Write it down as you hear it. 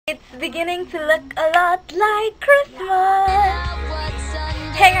It's beginning to look a lot like Christmas.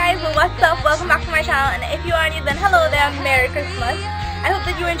 Hey guys, what's up? Welcome back to my channel, and if you are new, then hello there, Merry Christmas. I hope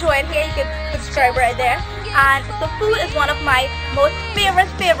that you enjoyed. Here you can subscribe right there. And so food is one of my most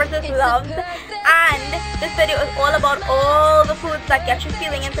favorite loves, and this video is all about all the foods that get you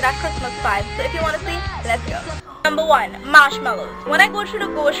feeling into that Christmas vibe. So if you want to see, let's go. Number 1, marshmallows. When I go through the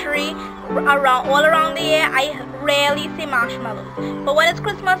grocery all around the year, I rarely see marshmallows. But when it's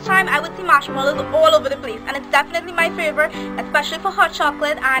Christmas time, I would see marshmallows all over the place, and it's definitely my favorite, especially for hot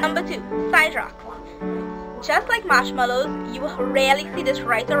chocolate. And number 2, side rocks. Just like marshmallows, you rarely see this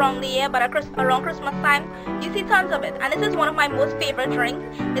right around the year, but around Christmas time, you see tons of it. And this is one of my most favorite drinks.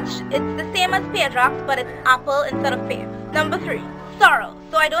 It's the same as pear drops, but it's apple instead of pear. Number 3, sorrel.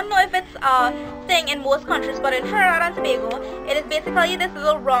 So I don't know if it's a thing in most countries, but in Trinidad and Tobago, it is basically this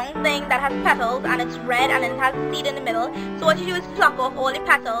little round thing that has petals, and it's red, and it has a seed in the middle. So what you do is pluck off all the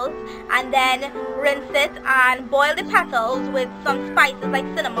petals, and then rinse it and boil the petals with some spices like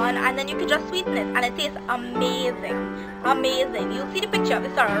cinnamon, and then you can just sweeten it, and it tastes amazing. Amazing. You'll see the picture of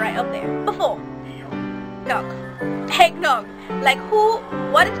the sorrel right up there. Before, eggnog. Like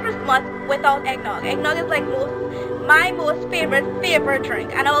what is Christmas without eggnog? Eggnog is like my most favorite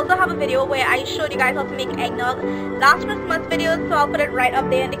drink, and I also have a video where I showed you guys how to make eggnog last Christmas video, so I'll put it right up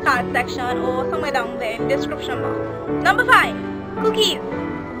there in the card section or somewhere down there in the description box. Number 5, cookies.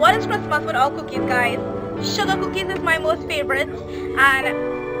 What is Christmas without cookies, guys? Sugar cookies is my most favorite,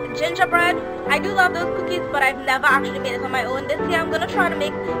 and gingerbread. I do love those cookies, but I've never actually made it on my own. This year I'm gonna try to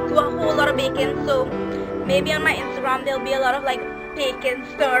do a whole lot of baking, so maybe on my Instagram there'll be a lot of like baking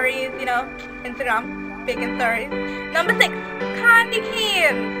stories, you know, Instagram baking stories. Number 6, candy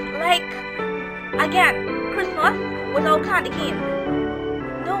canes. Like, again, Christmas without candy canes.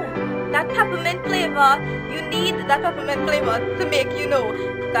 No, that peppermint flavor, you need that peppermint flavor to make you know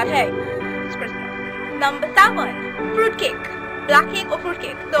that hey, it's Christmas. Number 7, fruitcake. Black cake or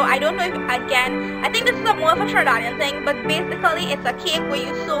fruitcake. So I don't know if, again, I think this is more of a Trinidadian thing, but basically it's a cake where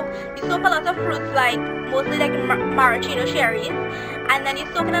you soak a lot of fruits, like mostly like maraschino cherries, and then you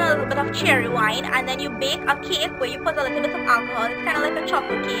soak in a little bit of cherry wine, and then you bake a cake where you put a little bit of alcohol. It's kind of like a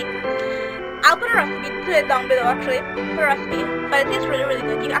chocolate cake. I'll put a recipe to it down below, actually, for a recipe, but it tastes really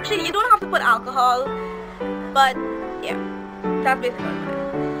good. You don't have to put alcohol, but yeah, that's basically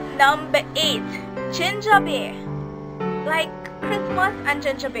it. Number 8, ginger beer. Like Christmas and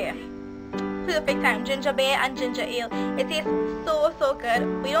ginger beer, perfect time. Ginger beer and ginger ale. It tastes so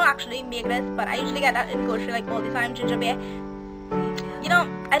good. We don't actually make this, but I usually get that in grocery like all the time. Ginger beer, you know,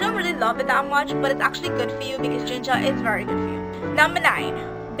 I don't really love it that much, but it's actually good for you because ginger is very good for you. Number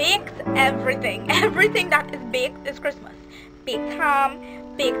 9, baked everything. Everything that is baked is Christmas. Baked ham,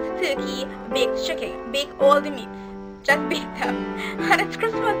 baked turkey, baked chicken, bake all the meats. Just bake them. And it's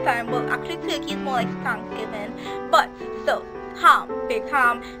Christmas time. Well, actually turkey is more like Thanksgiving, but so ham,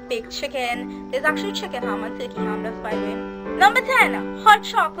 baked chicken. There's actually chicken ham and turkey ham, just by the way. Number 10, hot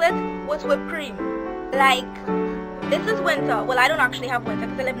chocolate with whipped cream. Like, this is winter. Well, I don't actually have winter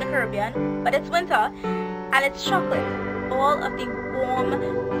because I live in the Caribbean, but it's winter, and it's chocolate. All of the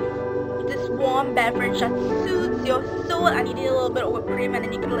warm beverage that soothes your soul, and you need a little bit of whipped cream, and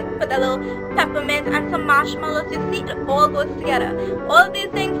then you can like put a little peppermint and some marshmallows. You see, it all goes together. All of these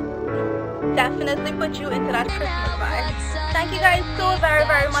things definitely put you into that Christmas vibe. Thank you guys so very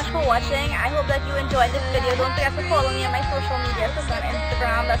much for watching. I hope that you enjoyed this video. Don't forget to follow me on my social media, so on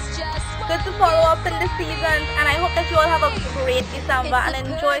Instagram. That's good to follow up in the seasons, and I hope that you all have a great December and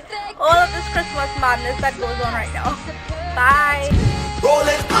enjoy all of this Christmas madness that goes on right now. Bye. Roll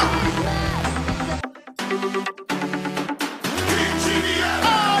it up.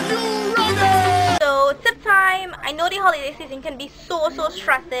 So tip time. I know the holiday season can be so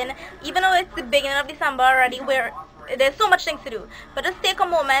stressing, even though it's the beginning of December already, where there's so much things to do. But just take a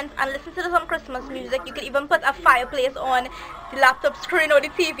moment and listen to some Christmas music. You can even put a fireplace on the laptop screen or the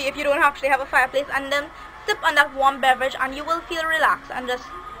TV if you don't actually have a fireplace, and then sip on that warm beverage, and you will feel relaxed, and just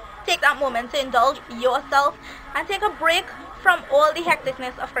take that moment to indulge yourself and take a break from all the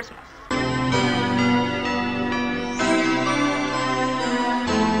hecticness of Christmas.